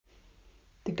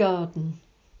The garden.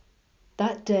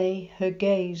 That day her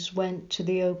gaze went to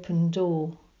the open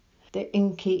door, the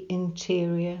inky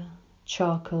interior,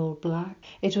 charcoal black.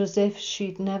 It was as if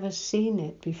she'd never seen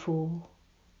it before,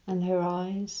 and her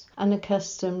eyes,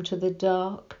 unaccustomed to the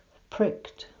dark,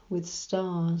 pricked with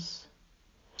stars.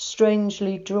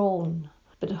 Strangely drawn,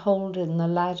 but holding the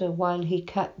ladder while he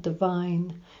cut the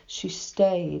vine, she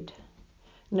stayed,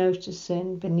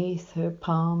 noticing beneath her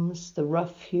palms the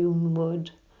rough-hewn wood,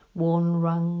 worn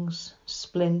rungs,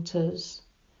 splinters.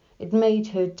 It made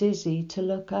her dizzy to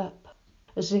look up,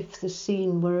 as if the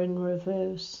scene were in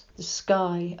reverse, the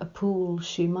sky a pool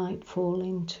she might fall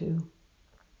into.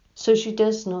 So she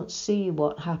does not see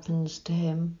what happens to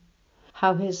him,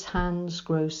 how his hands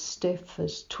grow stiff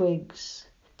as twigs,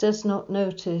 does not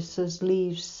notice as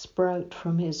leaves sprout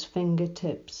from his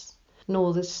fingertips,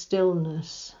 nor the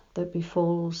stillness that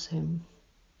befalls him.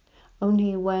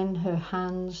 Only when her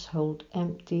hands hold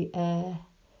empty air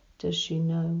does she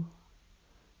know,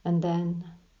 and then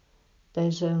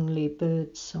there's only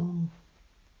birdsong.